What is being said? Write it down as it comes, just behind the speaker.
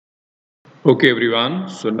Okay everyone,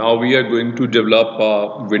 so now we are going to develop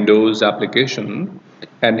a Windows application,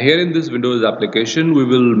 and here in this Windows application we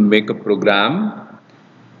will make a program.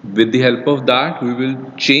 With the help of that we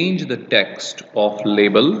will change the text of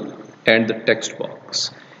label and the text box,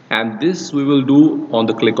 and this we will do on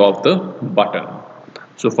the click of the button.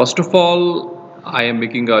 So first of all, I am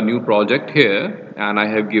making a new project here and I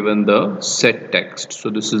have given the set text. So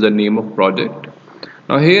this is the name of project.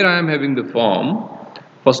 Now here I am having the form.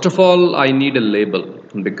 First of all, I need a label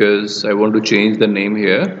because I want to change the name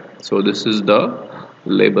here. So this is the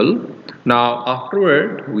label. Now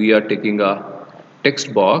afterward, we are taking a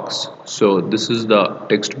text box. So this is the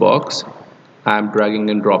text box. I am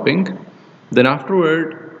dragging and dropping. Then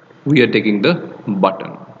afterward, we are taking the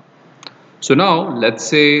button. So now let's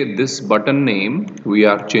say this button name we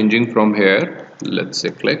are changing from here. Let's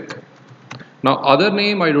say click. Now other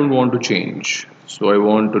name I don't want to change. So I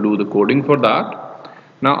want to do the coding for that.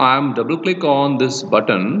 Now I am double click on this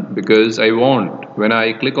button because I want when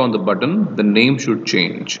I click on the button the name should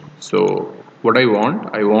change. So what I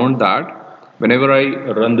want that whenever I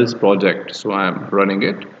run this project, so I am running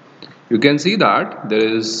it, you can see that there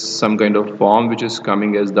is some kind of form which is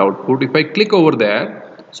coming as the output. If I click over there,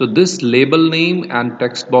 so this label name and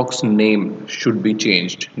text box name should be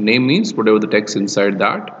changed. Name means whatever the text inside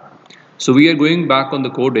that. So we are going back on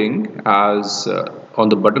the coding as on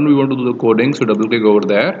the button we want to do the coding, so double click over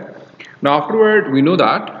there. Now afterward we know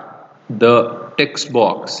that the text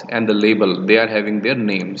box and the label, they are having their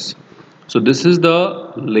names. So this is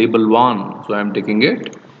the label 1, so I am taking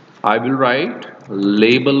it. I will write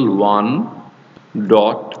label 1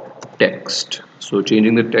 dot text. So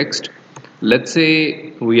changing the text, let's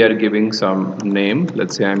say we are giving some name.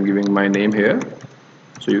 Let's say I am giving my name here.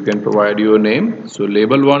 So you can provide your name. So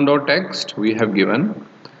label1.text we have given.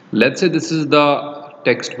 Let's say this is the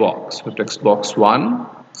text box. So text box 1.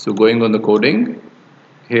 So going on the coding,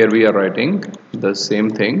 here we are writing the same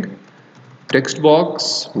thing. Text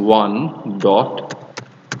box 1.text,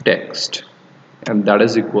 and that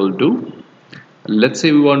is equal to, let's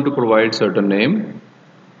say we want to provide certain name,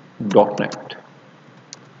 .NET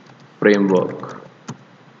framework.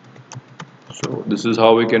 So this is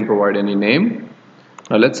how we can provide any name.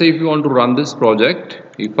 Now let's say if you want to run this project,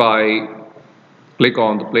 if I click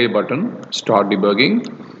on the play button, start debugging,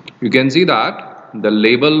 you can see that the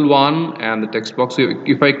label 1 and the text box,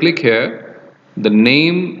 if I click here, the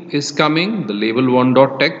name is coming, the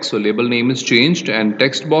label1.text, so label name is changed, and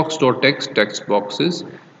text box.text, text box is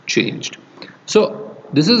changed. So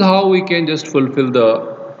this is how we can just fulfill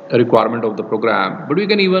the requirement of the program, but we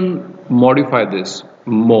can even modify this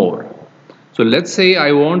more. So let's say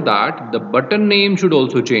I want that the button name should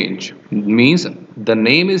also change. Means the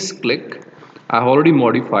name is click. I have already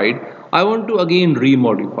modified. I want to again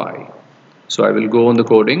remodify. So I will go on the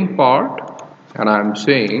coding part and I am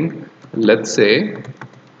saying, let's say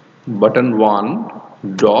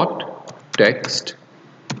button1 dot text.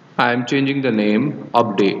 I am changing the name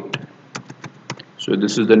update. So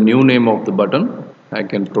this is the new name of the button I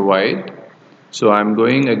can provide. So I'm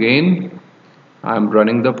going again. I'm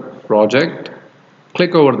running the project.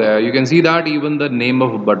 Click over there. You can see that even the name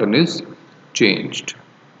of a button is changed.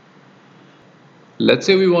 Let's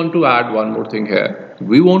say we want to add one more thing here.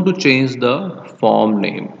 We want to change the form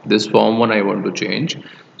name. This form one I want to change.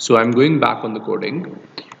 So I'm going back on the coding.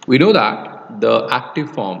 We know that the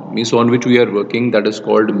active form means on which we are working, that is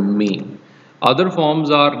called me. Other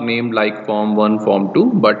forms are named like form 1, form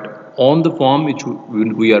 2, but on the form which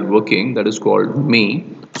we are working, that is called me.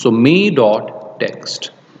 So me dot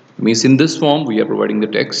text means in this form we are providing the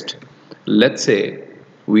text. Let's say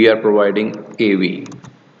we are providing AV.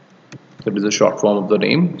 That is the short form of the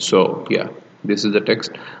name. So yeah, this is the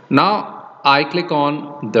text. Now I click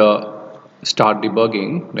on the start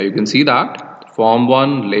debugging. Now you can see that form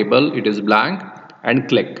 1 label, it is blank, and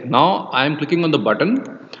click. Now I am clicking on the button.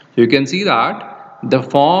 So you can see that the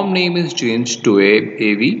form name is changed to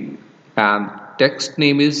AV and text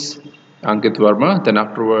name is Ankit Verma. Then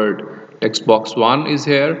afterward text box 1 is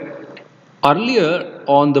here. Earlier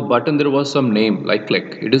on the button there was some name like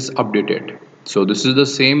click. It is updated. So this is the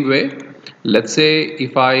same way. Let's say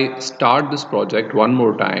if I start this project one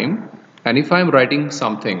more time, and if I'm writing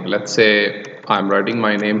something, let's say I'm writing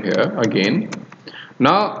my name here again.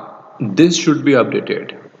 Now this should be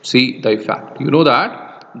updated. See the effect. You know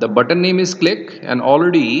that the button name is click and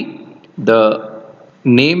already the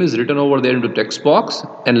name is written over there into text box,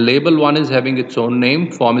 and label 1 is having its own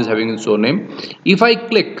name, form is having its own name. If I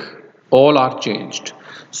click, all are changed.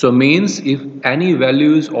 So means if any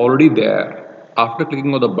value is already there, after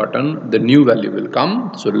clicking on the button the new value will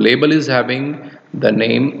come. So label is having the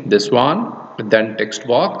name, this one, then text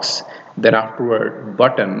box, then afterward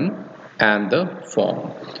button and the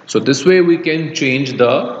form. So this way we can change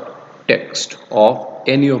the text of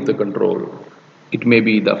any of the control. It may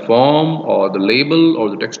be the form or the label or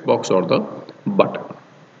the text box or the button.